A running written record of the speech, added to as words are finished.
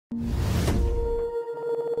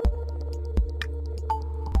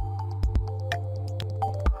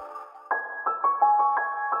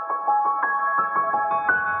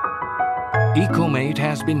Ecomate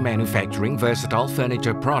has been manufacturing versatile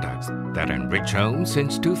furniture products that enrich homes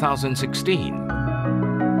since 2016.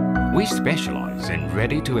 We specialize in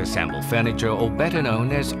ready-to-assemble furniture, or better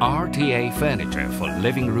known as RTA furniture, for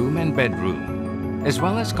living room and bedroom, as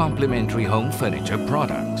well as complementary home furniture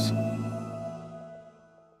products.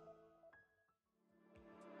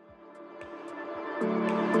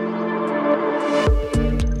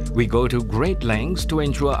 We go to great lengths to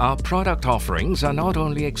ensure our product offerings are not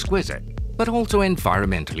only exquisite, but also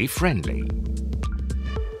environmentally friendly.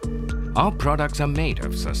 Our products are made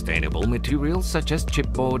of sustainable materials such as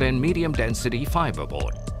chipboard and medium-density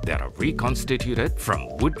fiberboard that are reconstituted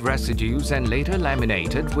from wood residues and later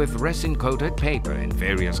laminated with resin-coated paper in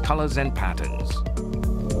various colors and patterns.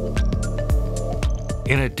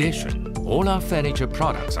 In addition, all our furniture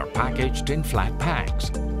products are packaged in flat packs,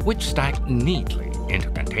 which stack neatly into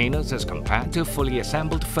containers as compared to fully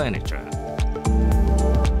assembled furniture.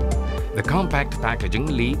 The compact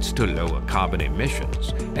packaging leads to lower carbon emissions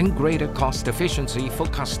and greater cost efficiency for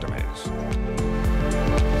customers.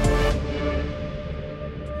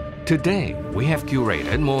 Today, we have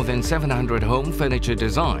curated more than 700 home furniture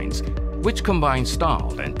designs, which combine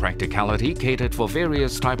style and practicality catered for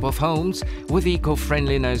various types of homes with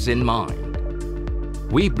eco-friendliness in mind.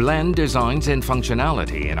 We blend designs and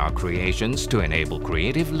functionality in our creations to enable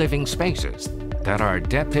creative living spaces that are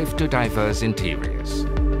adaptive to diverse interiors.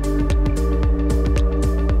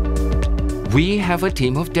 We have a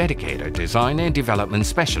team of dedicated design and development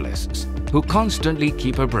specialists who constantly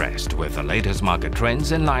keep abreast with the latest market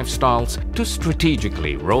trends and lifestyles to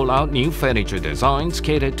strategically roll out new furniture designs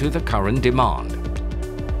catered to the current demand.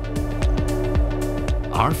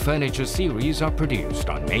 Our furniture series are produced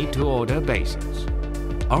on made-to-order basis.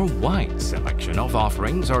 Our wide selection of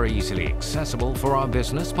offerings are easily accessible for our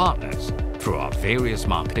business partners through our various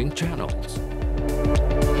marketing channels.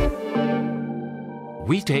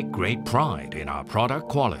 We take great pride in our product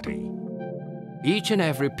quality. Each and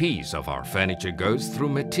every piece of our furniture goes through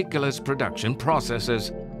meticulous production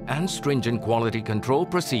processes and stringent quality control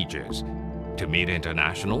procedures to meet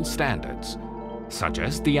international standards, such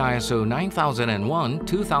as the ISO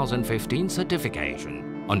 9001-2015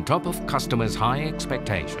 certification, on top of customers' high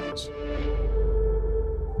expectations.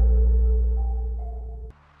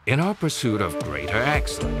 In our pursuit of greater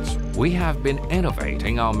excellence, we have been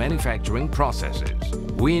innovating our manufacturing processes.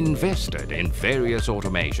 We invested in various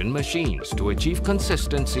automation machines to achieve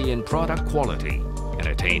consistency in product quality and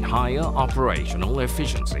attain higher operational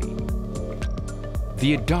efficiency.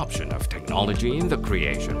 The adoption of technology in the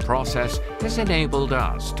creation process has enabled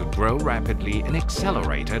us to grow rapidly and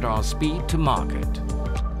accelerated our speed to market.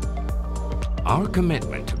 Our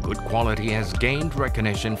commitment to good quality has gained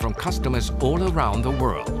recognition from customers all around the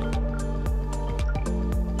world.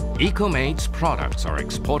 Ecomate's products are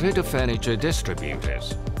exported to furniture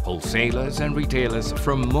distributors, wholesalers and retailers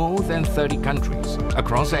from more than 30 countries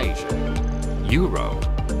across Asia, Europe,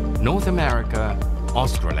 North America,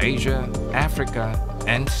 Australasia, Africa,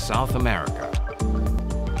 and South America.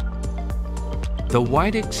 The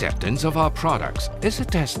wide acceptance of our products is a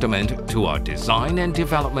testament to our design and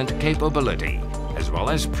development capability, as well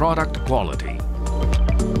as product quality.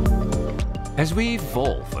 As we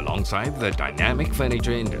evolve alongside the dynamic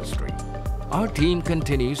furniture industry, our team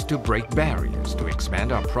continues to break barriers to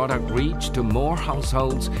expand our product reach to more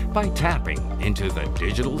households by tapping into the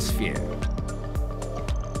digital sphere.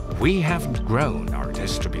 We have grown our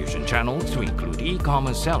distribution channels to include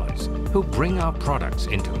e-commerce sellers who bring our products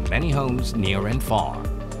into many homes near and far.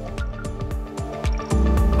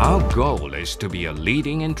 Our goal is to be a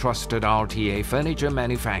leading and trusted RTA furniture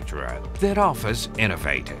manufacturer that offers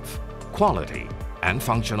innovative, quality, and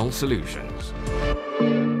functional solutions.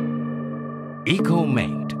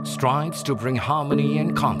 Ecomate strives to bring harmony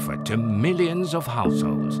and comfort to millions of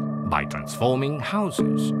households by transforming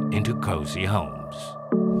houses into cozy homes.